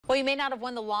Well, you may not have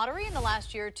won the lottery in the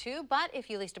last year or two, but if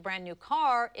you leased a brand new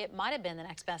car, it might have been the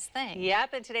next best thing. Yep,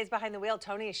 and today's Behind the Wheel,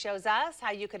 Tony shows us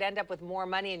how you could end up with more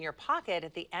money in your pocket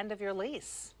at the end of your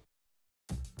lease.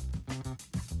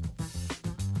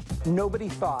 Nobody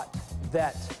thought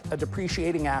that a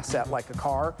depreciating asset like a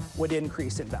car would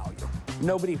increase in value.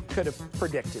 Nobody could have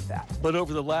predicted that. But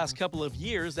over the last couple of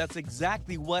years, that's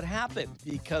exactly what happened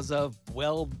because of,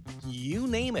 well, you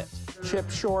name it. Chip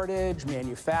shortage,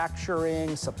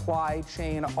 manufacturing, supply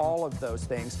chain, all of those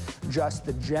things, just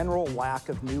the general lack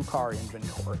of new car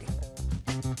inventory.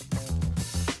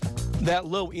 That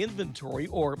low inventory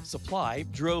or supply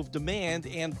drove demand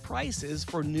and prices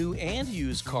for new and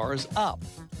used cars up.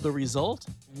 The result?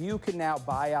 You can now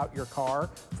buy out your car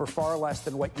for far less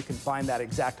than what you can find that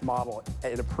exact model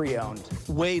at a pre-owned.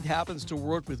 Wade happens to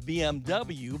work with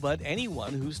BMW, but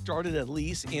anyone who started a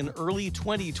lease in early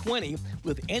 2020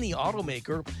 with any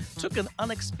automaker took an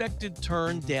unexpected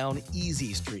turn down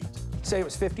Easy Street. Say it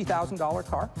was a $50,000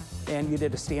 car, and you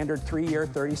did a standard 3-year,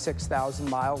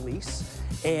 36,000-mile lease.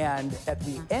 And at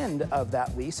the end of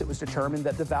that lease, it was determined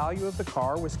that the value of the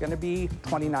car was going to be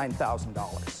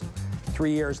 $29,000.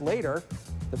 3 years later,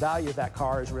 the value of that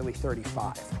car is really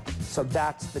 $35,000. So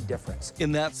that's the difference.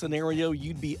 In that scenario,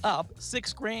 you'd be up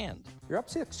 $6,000. You're up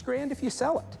 $6,000 if you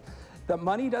sell it. The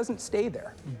money doesn't stay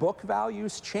there. Book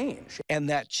values change. And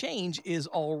that change is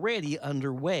already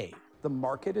underway. The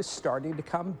market is starting to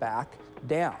come back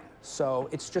down. So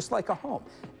it's just like a home.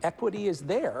 Equity is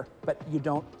there, but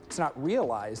it's not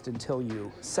realized until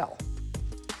you sell.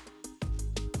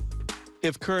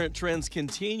 If current trends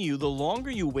continue, the longer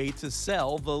you wait to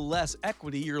sell, the less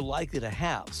equity you're likely to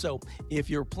have. So if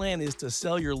your plan is to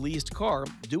sell your leased car,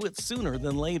 do it sooner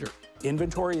than later.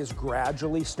 Inventory is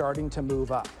gradually starting to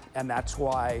move up, and that's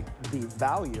why the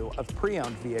value of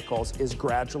pre-owned vehicles is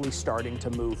gradually starting to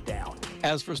move down.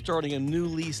 As for starting a new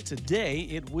lease today,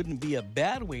 it wouldn't be a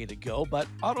bad way to go, but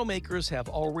automakers have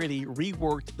already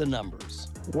reworked the numbers.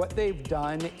 What they've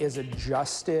done is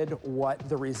adjusted what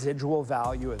the residual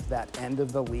value of that end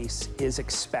of the lease is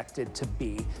expected to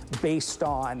be based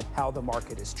on how the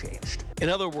market has changed. In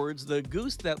other words, the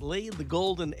goose that laid the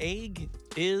golden egg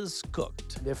is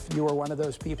cooked. If you were one of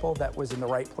those people that was in the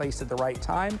right place at the right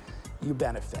time, you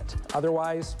benefit.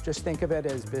 Otherwise, just think of it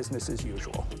as business as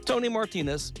usual. Tony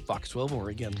Martinez, Fox 12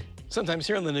 Oregon. Sometimes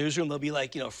here in the newsroom, they'll be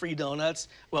like, free donuts.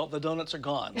 Well, the donuts are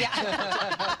gone.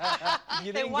 Yeah.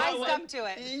 They wised up to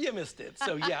it. You missed it.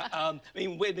 So, yeah,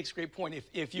 Wade makes a great point.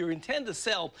 If you intend to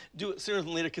sell, do it sooner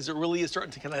than later because it really is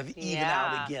starting to kind of even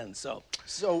out again. So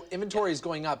inventory is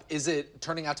going up. Is it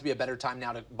turning out to be a better time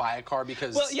now to buy a car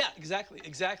because... Well, yeah, exactly,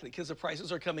 because the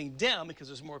prices are coming down because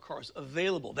there's more cars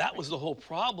available. That was the whole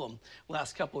problem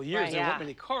last couple of years. Right, there weren't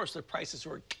many cars, so the prices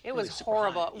were It was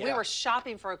horrible. We were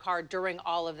shopping for a car during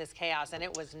all of this chaos, and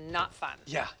it was not fun.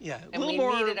 Yeah. And we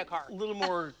needed a car. A little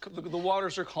more, the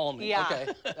waters are calming. Yeah. Okay.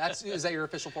 Is that your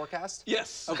official forecast?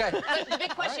 Yes. Okay. The big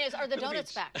question is, are the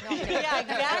donuts back? No, yeah,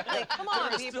 exactly. Come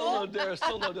on, people. There are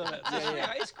still no donuts. There's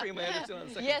ice cream, I understand, on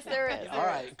the second Yes, floor. there is. All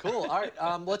right, cool. All right,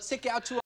 let's take you out to